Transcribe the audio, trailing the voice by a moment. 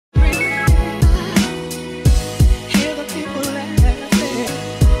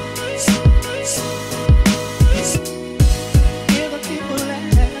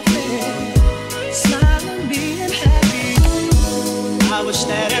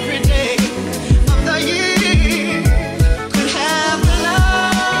every day of the year could have the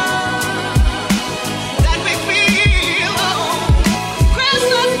love that we feel on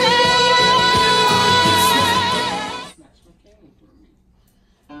Christmas Day.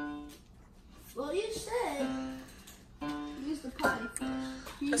 Well, you said use the potty first.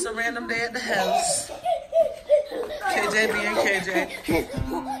 It's a random day at the house. KJ being KJ.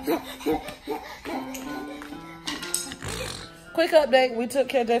 Quick update, we took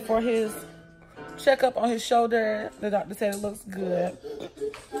KJ for his checkup on his shoulder. The doctor said it looks good.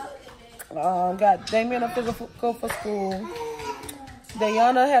 Got Damien a physical for school.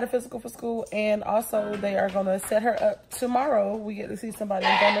 Dayana had a physical for school, and also they are gonna set her up tomorrow. We get to see somebody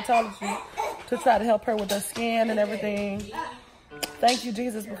in dermatology to try to help her with her skin and everything. Thank you,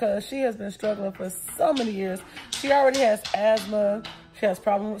 Jesus, because she has been struggling for so many years. She already has asthma. She has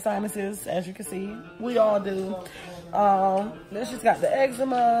problems with sinuses, as you can see. We all do. Then she's got the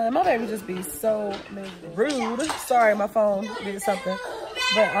eczema. And my baby just be so rude. Sorry, my phone did something.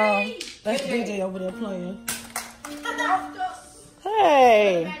 But that's DJ over there playing.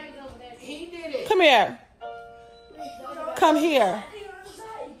 Hey. Come here. Come here.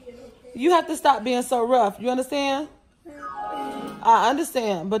 You have to stop being so rough. You understand? I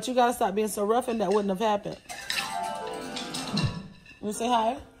understand, but you gotta stop being so rough, and that wouldn't have happened. You say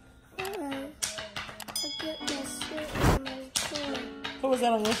hi? Who was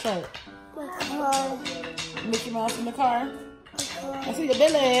that on your shirt? Mickey Mouse in the car? I see your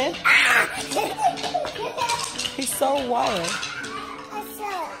belly. He's so wild.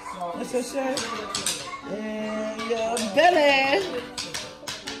 That's your shirt? And your belly.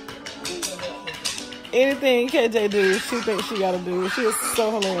 Anything KJ do, she thinks she gotta do. She is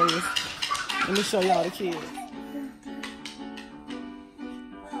so hilarious. Let me show y'all the kids.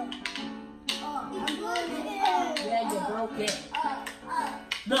 Yeah, you broke it.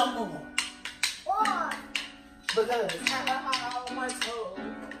 No more. Because how much more?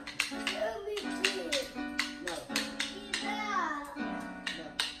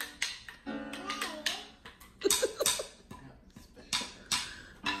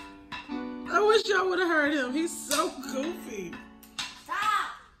 I wish y'all would have heard him. He's so goofy.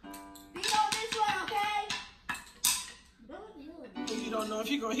 Stop. Be on this one, okay? You don't know if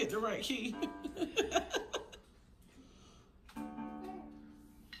you're going to hit the right key.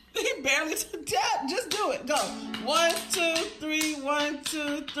 He barely took that. Just do it. Go. 1, 2, 3. 1,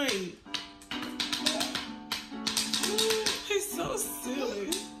 2, 3. He's so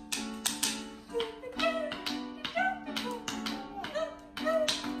silly.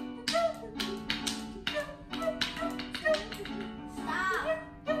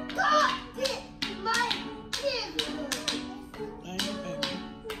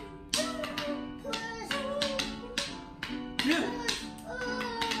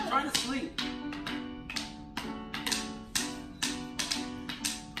 Try to sleep.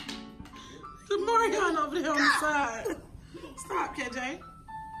 The Marion over there on the side. Stop, KJ.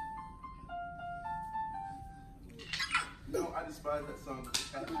 No, I despise that song.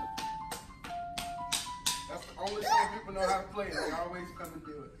 That's the only song people know how to play. They always come and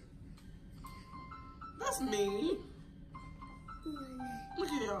do it. That's mean. Look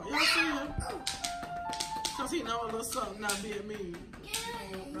at y'all. Y'all see him? Because he know a little something not being mean.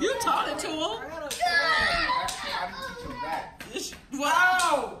 You taught it to him. I didn't teach him that.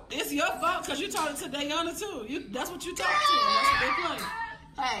 Wow! It's your fault because you taught it to Dayana too. That's what you taught to him. That's what they play.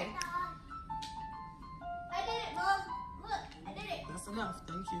 Hey. I did it, Mom. Look, I did it. That's enough.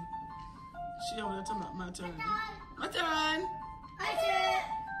 Thank you. She over there talking about my turn. My turn. I did it.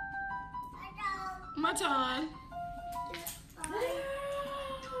 My turn.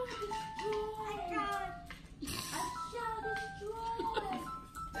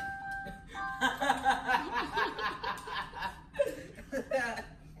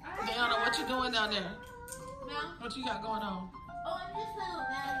 Dayana, what you doing down there? No. What you got going on? Oh, I'm just playing with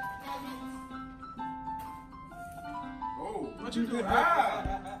magnets. Oh, What you doing? ah.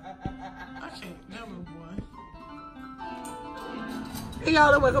 I can't. Never, boy. Hey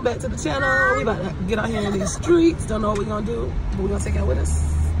y'all, and welcome back to the channel. We about to get out here in these streets. Don't know what we're gonna do, but we're gonna take it with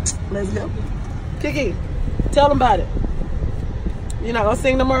us. Let's go. Kiki, tell them about it. You're not gonna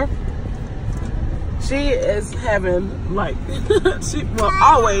sing no more? She is having like,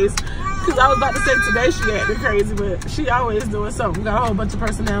 always, because I was about to say today she acting crazy, but she always doing something. Got a whole bunch of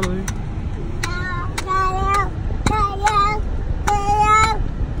personality.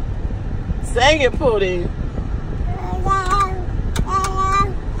 Sing it, Pootie.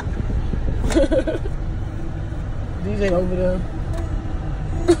 DJ over there.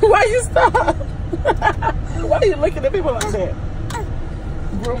 Why you stop? Why are you looking at people like that?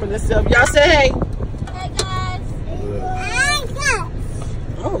 grooming themselves. Y'all say hey. Hey guys.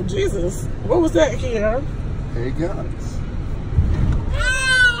 Oh, Jesus. What was that, Kiara? Hey guys.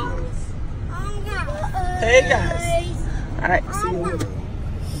 Hey, guys. All right, see you later.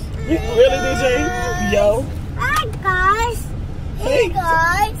 Really, DJ? Yo. Hi guys. Hey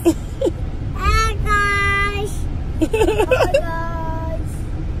guys. Hi guys. Hi guys.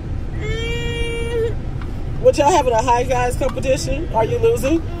 What, y'all having a hi guys competition? Are you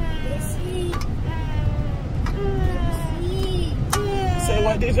losing? Say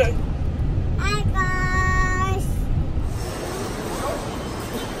what, DJ? Hi guys.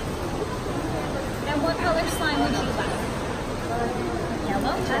 And what color slime would you like?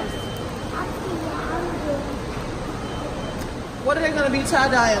 Yellow? What are they going to be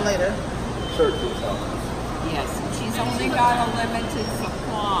tie-dyeing later? Shirt to the top. Yes, she's only got a limited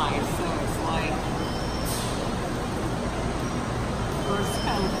supply, so it's like first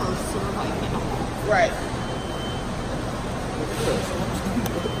come, first serve, like, you know. Right.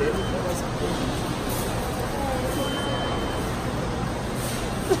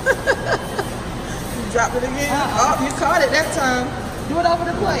 You dropped it again? Oh, you caught it that time. Do it over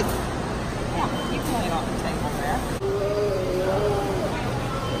the plate. Yeah, you can lay it on the table there.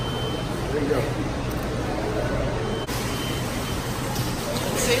 There you go.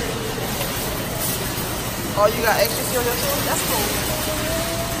 See? Oh, you got extra cereal too? That's cool.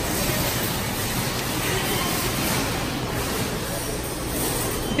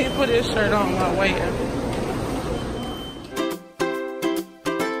 He put his shirt on while waiting.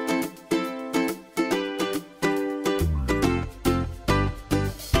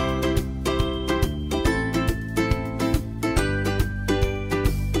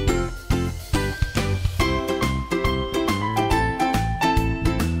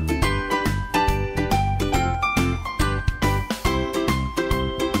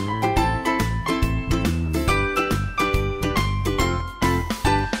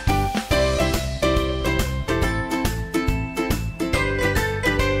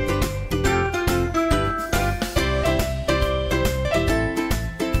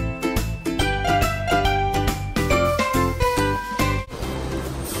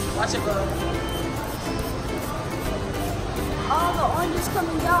 Watch it go. Oh, the orange is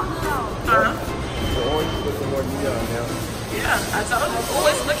coming down now. Huh? The orange is looking more neon now. Yeah, I told you. Oh,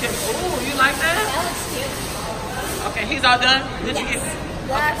 it's looking. Ooh, you like that? That looks cute. Okay, he's all done. Did you get?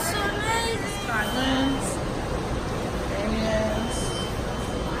 That's amazing. Silence. Damien's.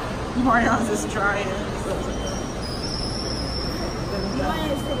 Marion's is trying. Mine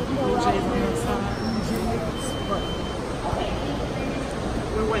is gonna go out. Jay's on the side.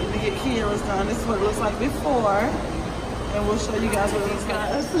 We're waiting to get Kiara's done. This is what it looks like before. And we'll show you guys what it looks like.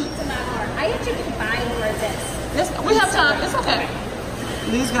 It's not hard. I actually could buy more of this. Yes, we have time. It's okay.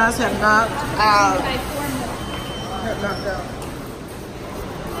 These guys have knocked out. Buy 4 more. Have knocked out.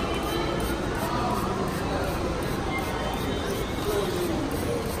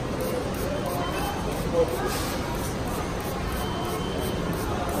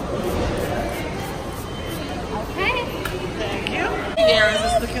 Okay. Thank you. Kiara's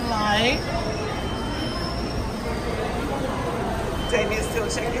is looking like. Damien's still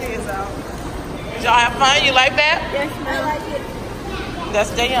checking his out. Did y'all have fun? You like that? Yes, I like it.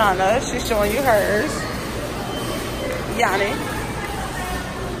 That's Diana. She's showing you hers. Yanni.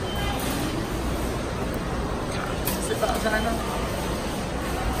 Is it about China?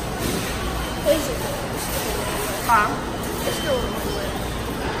 Is it? Huh? It's still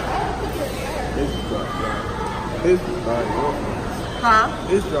It's dry real fast. Huh?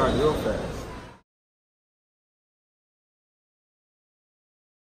 It's dry real fast.